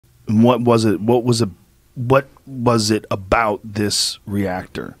And what was it? What was it about this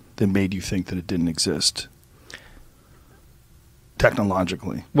reactor that made you think that it didn't exist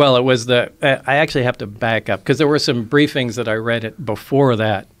technologically? Well, it was I actually have to back up because there were some briefings that I read before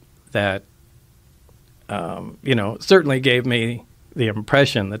that certainly gave me the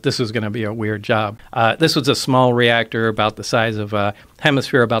impression that this was going to be a weird job. This was a small reactor about the size of a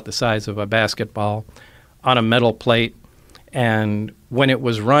hemisphere, about the size of a basketball, on a metal plate. And when it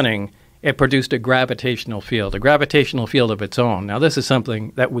was running, it produced a gravitational field of its own. Now, this is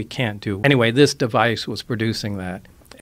something that we can't do. Anyway, this device was producing that.